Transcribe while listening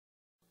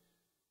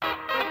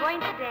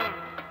going to dance.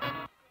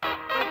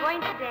 We're going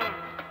to dance.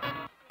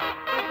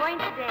 We're going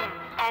to dance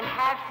and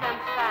have some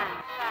fun.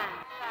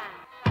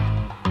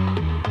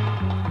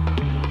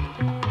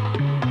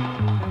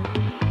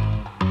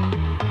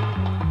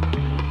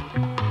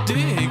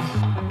 Dig.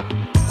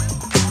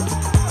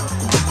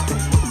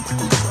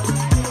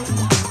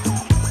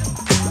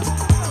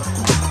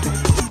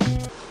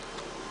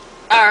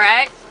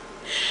 Alright.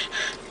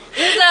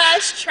 This is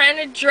us trying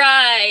to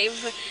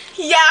drive.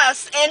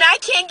 Yes, and I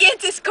can't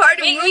get this car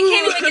to move. We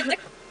can't even get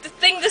the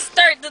thing to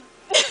start.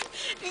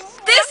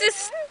 This is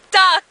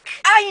stuck.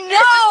 I This is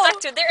know.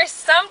 stuck too. There is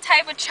some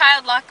type of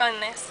child lock on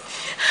this.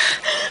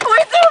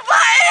 Where's the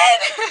button?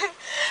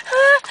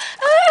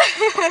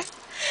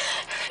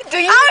 Do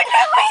you? Oh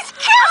no, he's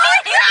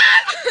killing me!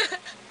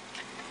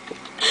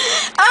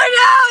 Oh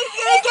no, he's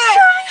gonna get.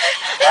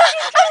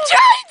 I'm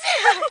trying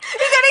to.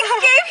 He's gonna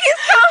escape.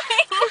 He's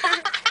coming.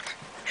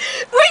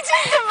 Which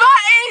is the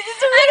button?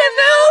 It's I don't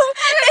know.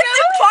 It's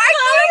the parking.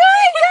 Oh my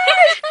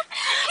god.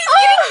 He's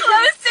getting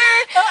closer.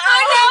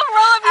 Oh no,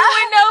 roll up your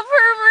window,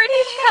 pervert.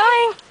 He's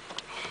coming.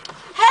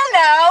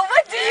 Hello.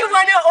 What do you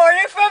want to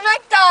order from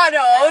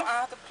McDonald's?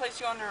 I have to place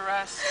you under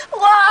arrest.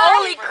 Why?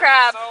 Holy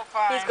crap. So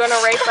fine. He's gonna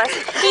rape us.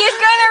 He's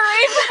gonna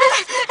rape us.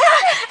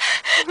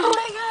 Oh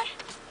my god.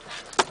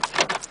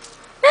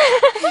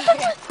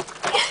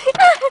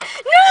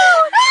 No!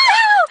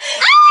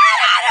 Get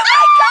out of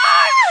my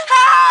car!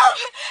 Help!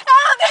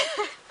 Help!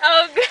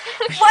 Oh god.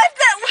 What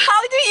the?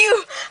 How do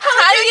you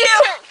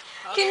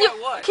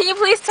Can you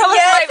please tell us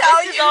Yes, why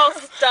I'll this is all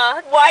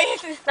stuck? Why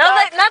is it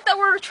stuck? Not that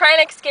we're trying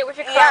to escape with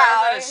your car.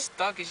 Yeah. It's not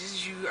stuck. It's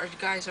just you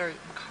guys are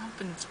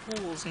incompetent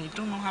fools and you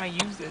don't know how to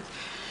use this.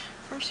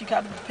 First you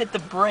gotta hit the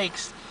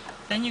brakes,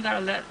 then you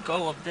gotta let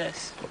go of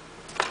this.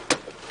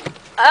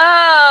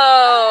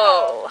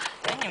 Oh.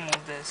 Then you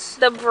move this.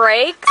 The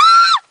brakes?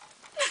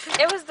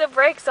 It was the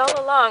brakes all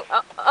along.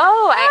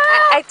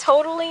 I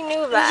totally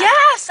knew that.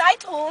 Yes, I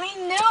totally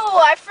knew.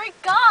 I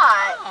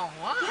forgot. Oh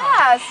wow.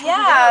 Yes,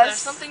 Yeah, there's yes.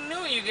 something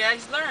new you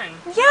guys learn.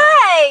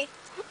 Yay!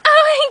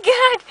 Oh my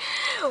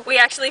god. We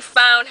actually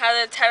found how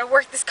to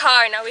work this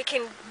car. Now we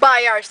can...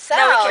 By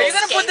ourselves. Are you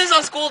gonna put this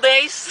on school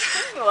days?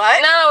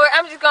 What? No,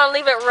 I'm just gonna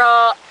leave it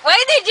raw.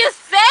 Why did you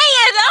say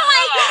it? Oh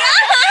my god.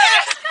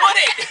 Yes, put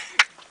it.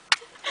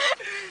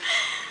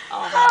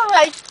 Oh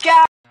my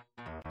god.